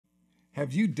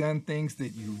Have you done things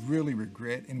that you really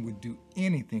regret and would do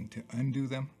anything to undo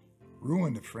them?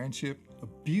 Ruined a friendship,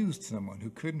 abused someone who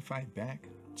couldn't fight back,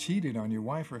 cheated on your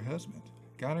wife or husband,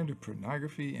 got into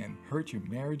pornography and hurt your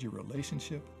marriage or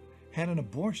relationship, had an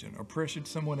abortion or pressured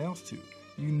someone else to.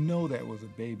 You know that was a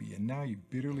baby and now you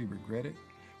bitterly regret it?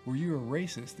 Were you a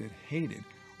racist that hated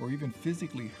or even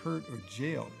physically hurt or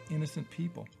jailed innocent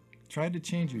people? Tried to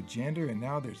change your gender and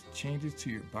now there's changes to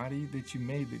your body that you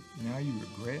made that now you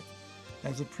regret?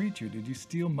 As a preacher, did you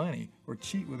steal money or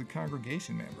cheat with a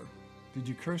congregation member? Did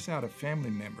you curse out a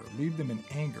family member, leave them in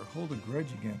anger, hold a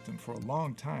grudge against them for a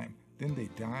long time, then they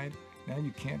died? Now you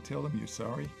can't tell them you're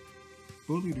sorry?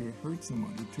 Bullied or hurt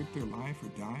someone who took their life or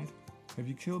died? Have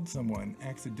you killed someone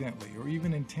accidentally or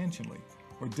even intentionally,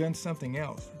 or done something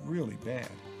else really bad?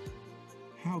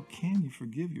 How can you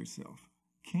forgive yourself?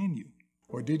 Can you?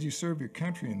 Or did you serve your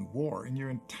country in war and your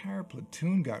entire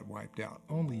platoon got wiped out,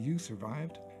 only you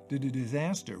survived? Did a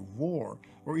disaster, war,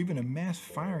 or even a mass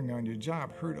firing on your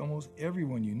job hurt almost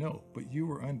everyone you know, but you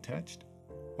were untouched?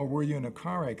 Or were you in a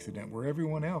car accident where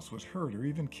everyone else was hurt or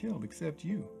even killed except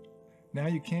you? Now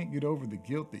you can't get over the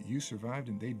guilt that you survived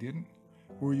and they didn't?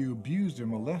 Were you abused or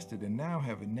molested and now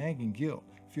have a nagging guilt,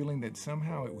 feeling that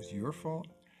somehow it was your fault?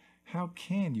 How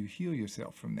can you heal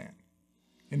yourself from that?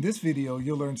 In this video,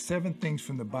 you'll learn 7 things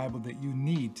from the Bible that you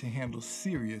need to handle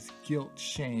serious guilt,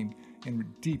 shame, and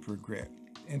deep regret,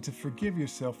 and to forgive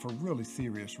yourself for really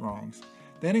serious wrongs.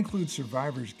 That includes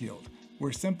survivor's guilt,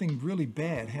 where something really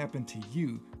bad happened to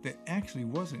you that actually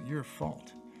wasn't your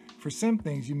fault. For some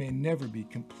things, you may never be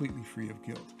completely free of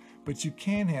guilt, but you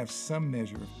can have some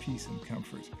measure of peace and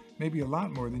comfort, maybe a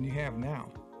lot more than you have now.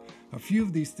 A few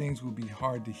of these things will be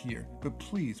hard to hear, but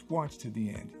please watch to the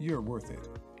end. You're worth it.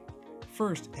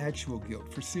 First, actual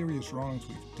guilt for serious wrongs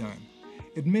we've done.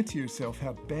 Admit to yourself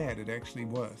how bad it actually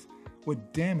was,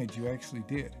 what damage you actually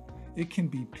did. It can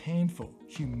be painful,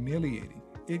 humiliating.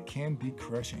 It can be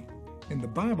crushing. In the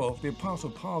Bible, the Apostle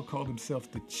Paul called himself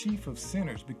the chief of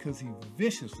sinners because he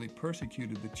viciously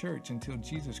persecuted the church until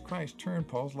Jesus Christ turned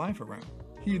Paul's life around.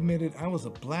 He admitted, "I was a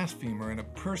blasphemer and a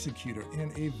persecutor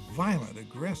and a violent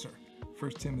aggressor."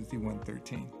 1 Timothy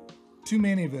 1:13. Too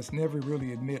many of us never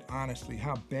really admit honestly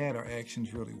how bad our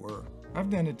actions really were. I've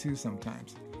done it too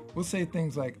sometimes. We'll say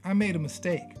things like, "I made a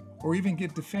mistake," or even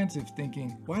get defensive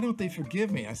thinking, "Why don't they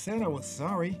forgive me? I said I was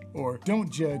sorry," or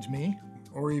 "Don't judge me,"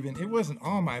 or even, "It wasn't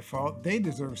all my fault, they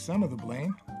deserve some of the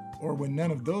blame," or when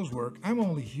none of those work, "I'm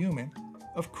only human."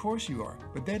 Of course you are,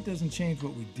 but that doesn't change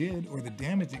what we did or the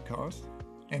damage it caused.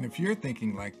 And if you're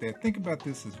thinking like that, think about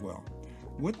this as well.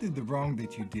 What did the wrong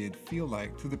that you did feel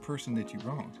like to the person that you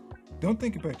wronged? Don't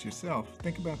think about yourself,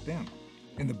 think about them.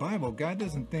 In the Bible, God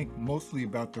doesn't think mostly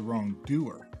about the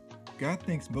wrongdoer. God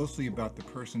thinks mostly about the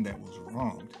person that was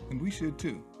wronged, and we should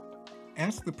too.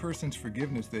 Ask the person's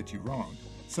forgiveness that you wronged.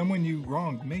 Someone you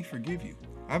wronged may forgive you.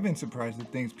 I've been surprised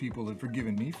at things people have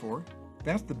forgiven me for.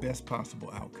 That's the best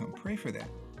possible outcome. Pray for that.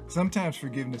 Sometimes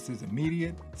forgiveness is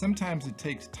immediate, sometimes it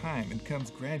takes time and comes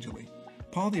gradually.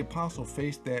 Paul the Apostle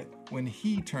faced that when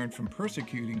he turned from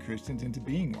persecuting Christians into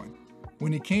being one.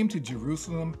 When he came to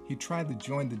Jerusalem, he tried to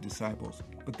join the disciples,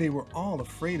 but they were all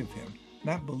afraid of him,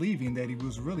 not believing that he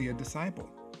was really a disciple.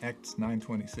 Acts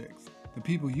 9:26. The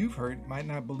people you've hurt might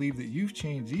not believe that you've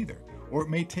changed either, or it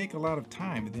may take a lot of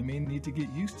time and they may need to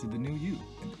get used to the new you.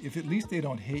 And if at least they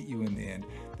don't hate you in the end,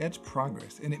 that's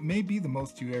progress, and it may be the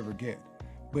most you ever get,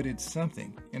 but it's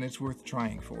something and it's worth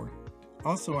trying for.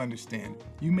 Also understand,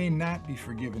 you may not be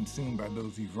forgiven soon by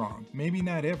those you've wronged, maybe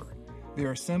not ever. There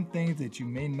are some things that you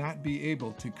may not be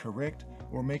able to correct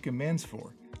or make amends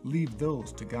for. Leave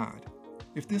those to God.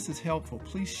 If this is helpful,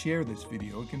 please share this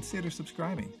video and consider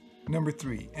subscribing. Number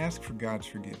 3, ask for God's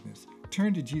forgiveness.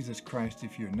 Turn to Jesus Christ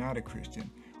if you're not a Christian,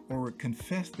 or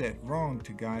confess that wrong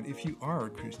to God if you are a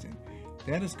Christian.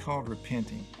 That is called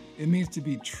repenting. It means to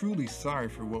be truly sorry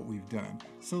for what we've done,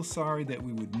 so sorry that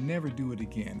we would never do it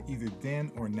again, either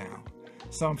then or now.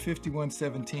 Psalm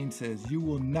 51:17 says, "You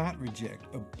will not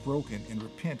reject a broken and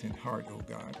repentant heart, O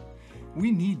God."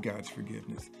 We need God's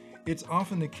forgiveness. It's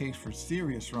often the case for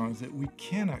serious wrongs that we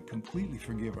cannot completely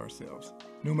forgive ourselves.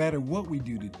 No matter what we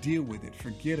do to deal with it,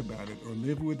 forget about it, or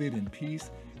live with it in peace,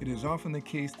 it is often the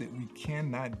case that we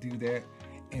cannot do that,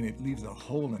 and it leaves a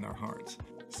hole in our hearts.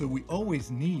 So we always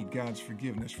need God's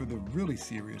forgiveness for the really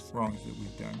serious wrongs that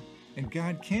we've done, and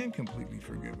God can completely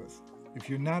forgive us. If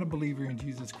you're not a believer in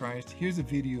Jesus Christ, here's a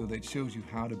video that shows you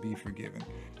how to be forgiven.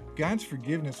 God's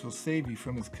forgiveness will save you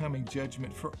from His coming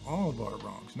judgment for all of our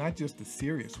wrongs, not just the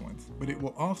serious ones, but it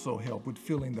will also help with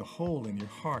filling the hole in your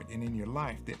heart and in your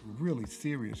life that really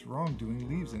serious wrongdoing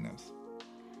leaves in us.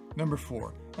 Number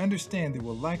 4, understand there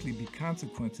will likely be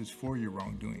consequences for your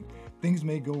wrongdoing. Things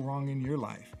may go wrong in your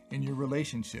life, in your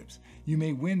relationships. You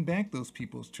may win back those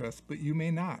people's trust, but you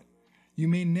may not. You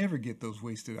may never get those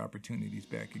wasted opportunities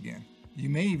back again. You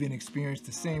may even experience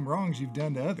the same wrongs you've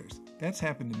done to others. That's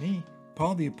happened to me.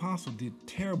 Paul the Apostle did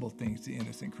terrible things to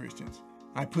innocent Christians.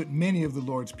 I put many of the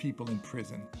Lord's people in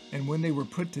prison, and when they were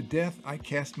put to death, I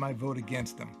cast my vote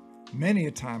against them. Many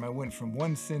a time I went from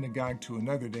one synagogue to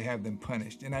another to have them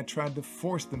punished, and I tried to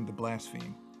force them to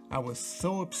blaspheme. I was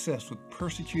so obsessed with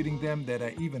persecuting them that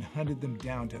I even hunted them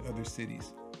down to other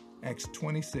cities. Acts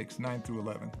 26, 9 through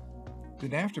 11.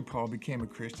 Then after Paul became a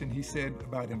Christian, he said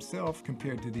about himself,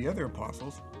 compared to the other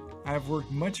apostles, I have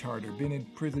worked much harder, been in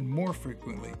prison more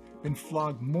frequently, been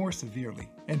flogged more severely,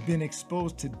 and been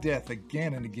exposed to death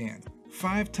again and again.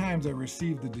 5 times I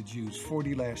received of the Jews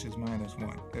 40 lashes minus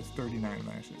 1. That's 39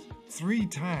 lashes. 3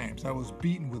 times I was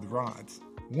beaten with rods.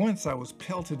 Once I was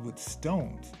pelted with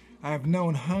stones. I have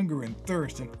known hunger and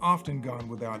thirst and often gone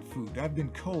without food. I've been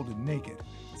cold and naked.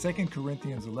 2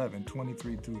 Corinthians 11,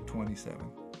 23 through 27.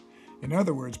 In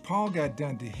other words, Paul got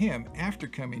done to him after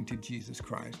coming to Jesus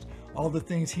Christ, all the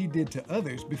things he did to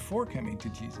others before coming to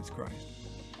Jesus Christ.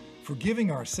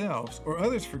 Forgiving ourselves or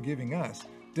others forgiving us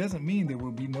doesn't mean there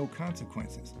will be no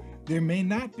consequences. There may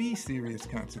not be serious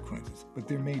consequences, but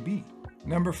there may be.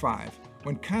 Number 5,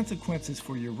 when consequences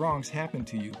for your wrongs happen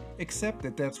to you, accept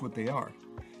that that's what they are.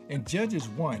 In Judges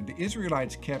 1, the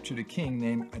Israelites captured a king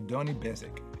named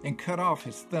Adoni-Bezek and cut off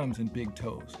his thumbs and big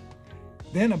toes.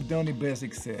 Then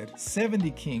Adoni-Bezek said,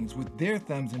 70 kings with their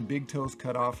thumbs and big toes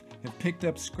cut off have picked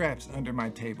up scraps under my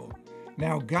table.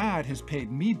 Now God has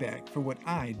paid me back for what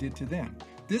I did to them.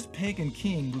 This pagan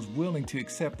king was willing to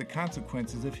accept the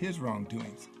consequences of his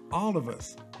wrongdoings. All of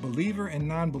us, believer and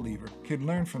non-believer, could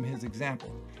learn from his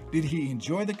example. Did he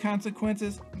enjoy the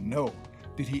consequences? No.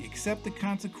 Did he accept the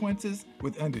consequences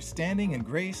with understanding and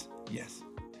grace? Yes.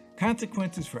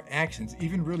 Consequences for actions,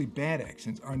 even really bad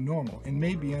actions, are normal and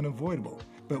may be unavoidable,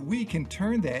 but we can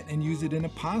turn that and use it in a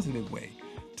positive way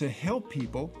to help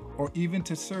people or even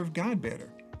to serve God better.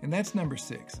 And that's number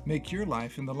 6, make your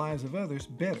life and the lives of others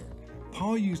better.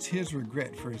 Paul used his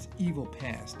regret for his evil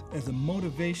past as a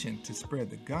motivation to spread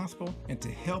the gospel and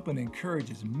to help and encourage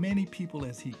as many people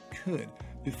as he could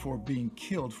before being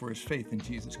killed for his faith in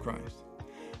Jesus Christ.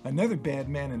 Another bad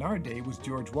man in our day was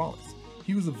George Wallace.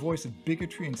 He was a voice of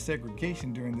bigotry and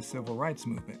segregation during the Civil Rights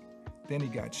Movement. Then he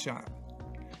got shot.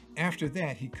 After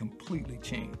that, he completely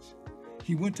changed.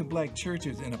 He went to black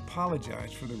churches and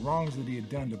apologized for the wrongs that he had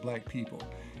done to black people.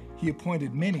 He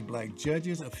appointed many black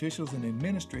judges, officials, and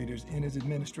administrators in his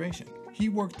administration. He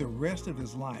worked the rest of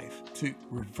his life to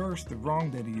reverse the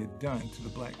wrong that he had done to the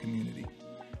black community.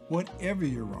 Whatever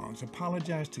your wrongs,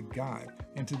 apologize to God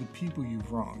and to the people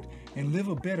you've wronged, and live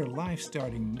a better life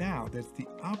starting now that's the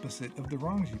opposite of the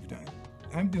wrongs you've done.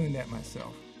 I'm doing that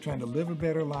myself, trying to live a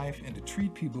better life and to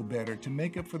treat people better to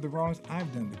make up for the wrongs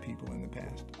I've done to people in the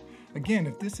past. Again,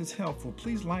 if this is helpful,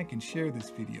 please like and share this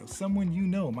video. Someone you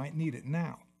know might need it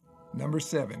now. Number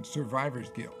 7, survivor's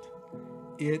guilt.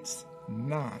 It's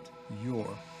not your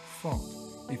fault.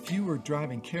 If you were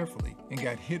driving carefully and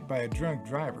got hit by a drunk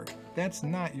driver, that's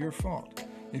not your fault.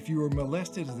 If you were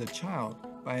molested as a child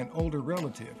by an older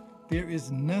relative, there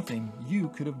is nothing you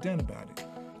could have done about it.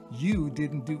 You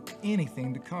didn't do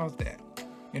anything to cause that.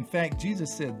 In fact,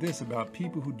 Jesus said this about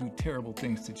people who do terrible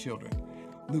things to children.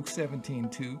 Luke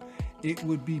 17:2, it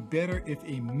would be better if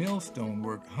a millstone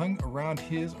were hung around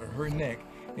his or her neck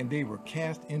and they were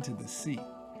cast into the sea,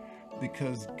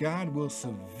 because God will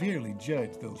severely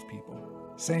judge those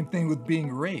people. Same thing with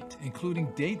being raped,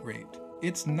 including date raped.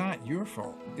 It's not your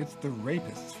fault, it's the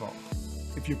rapist's fault.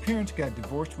 If your parents got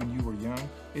divorced when you were young,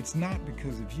 it's not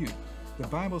because of you. The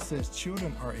Bible says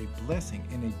children are a blessing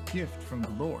and a gift from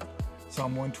the Lord.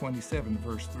 Psalm 127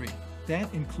 verse 3.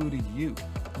 That included you.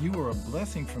 You are a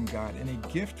blessing from God and a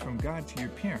gift from God to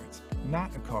your parents,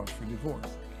 not a cause for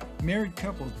divorce. Married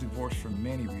couples divorce for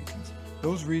many reasons.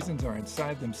 Those reasons are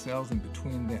inside themselves and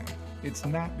between them. It's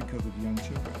not because of young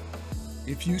children.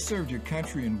 If you served your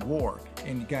country in war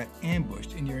and got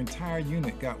ambushed and your entire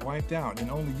unit got wiped out and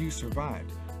only you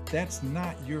survived, that's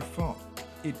not your fault.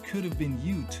 It could have been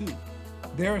you too.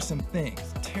 There are some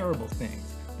things, terrible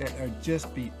things, that are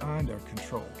just beyond our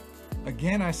control.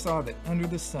 Again, I saw that under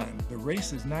the sun, the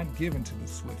race is not given to the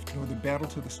swift, nor the battle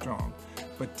to the strong,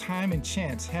 but time and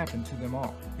chance happen to them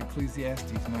all.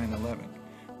 Ecclesiastes 9:11.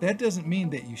 That doesn't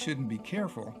mean that you shouldn't be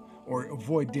careful or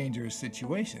avoid dangerous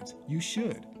situations. You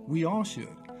should. We all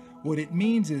should. What it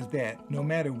means is that no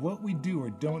matter what we do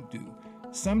or don't do,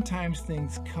 sometimes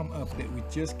things come up that we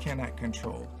just cannot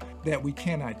control, that we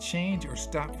cannot change or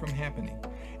stop from happening.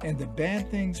 And the bad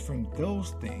things from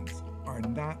those things are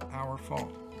not our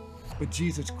fault. But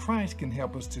Jesus Christ can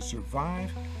help us to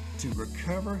survive, to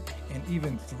recover, and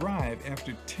even thrive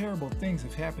after terrible things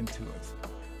have happened to us.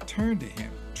 Turn to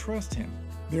Him. Trust Him.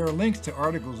 There are links to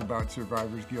articles about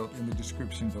survivor's guilt in the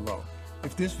description below.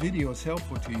 If this video is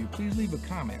helpful to you, please leave a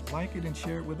comment, like it, and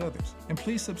share it with others. And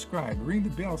please subscribe, ring the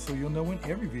bell so you'll know when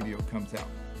every video comes out.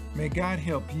 May God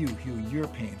help you heal your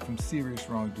pain from serious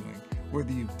wrongdoing,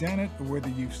 whether you've done it or whether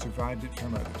you've survived it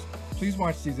from others. Please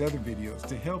watch these other videos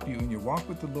to help you in your walk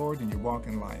with the Lord and your walk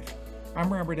in life.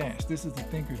 I'm Robert Ash. This is the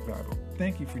Thinker's Bible.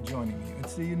 Thank you for joining me, and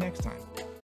see you next time.